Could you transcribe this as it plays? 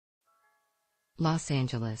Los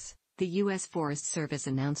Angeles. The U.S. Forest Service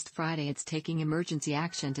announced Friday it's taking emergency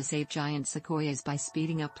action to save giant sequoias by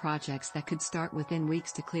speeding up projects that could start within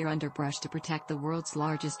weeks to clear underbrush to protect the world's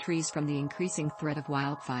largest trees from the increasing threat of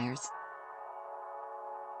wildfires.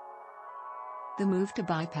 The move to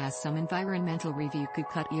bypass some environmental review could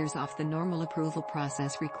cut years off the normal approval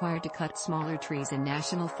process required to cut smaller trees in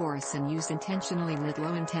national forests and use intentionally lit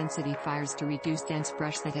low-intensity fires to reduce dense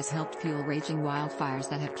brush that has helped fuel raging wildfires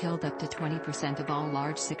that have killed up to 20% of all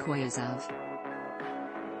large sequoias of.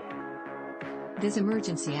 This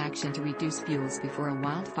emergency action to reduce fuels before a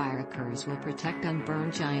wildfire occurs will protect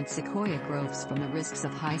unburned giant sequoia groves from the risks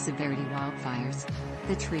of high-severity wildfires.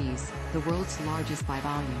 The trees, the world's largest by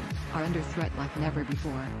volume, are under threat like never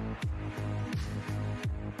before.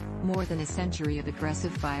 More than a century of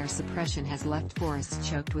aggressive fire suppression has left forests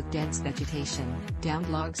choked with dense vegetation,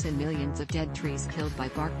 downed logs and millions of dead trees killed by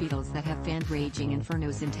bark beetles that have fanned raging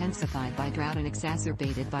infernos intensified by drought and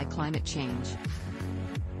exacerbated by climate change.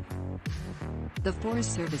 The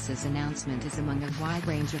Forest Service's announcement is among a wide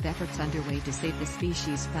range of efforts underway to save the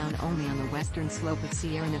species found only on the western slope of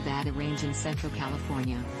Sierra Nevada range in central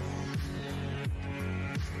California.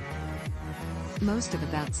 Most of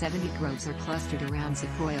about 70 groves are clustered around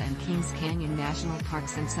Sequoia and Kings Canyon National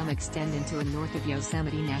Parks, and some extend into and north of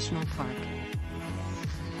Yosemite National Park.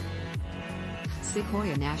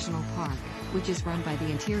 Sequoia National Park, which is run by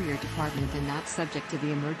the Interior Department and not subject to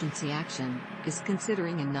the emergency action, is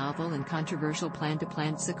considering a novel and controversial plan to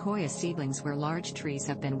plant sequoia seedlings where large trees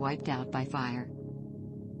have been wiped out by fire.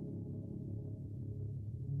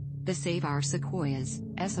 The Save Our Sequoias,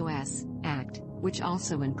 SOS Act, which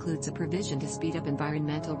also includes a provision to speed up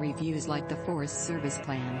environmental reviews like the Forest Service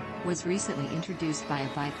Plan, was recently introduced by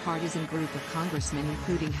a bipartisan group of congressmen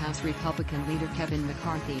including House Republican leader Kevin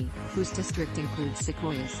McCarthy, whose district includes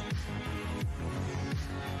sequoias.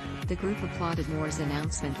 The group applauded Moore's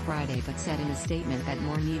announcement Friday but said in a statement that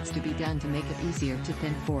more needs to be done to make it easier to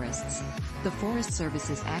thin forests. The Forest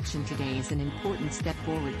Service's action today is an important step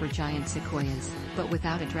forward for giant sequoias, but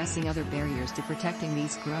without addressing other barriers to protecting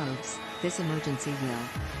these groves, this emergency will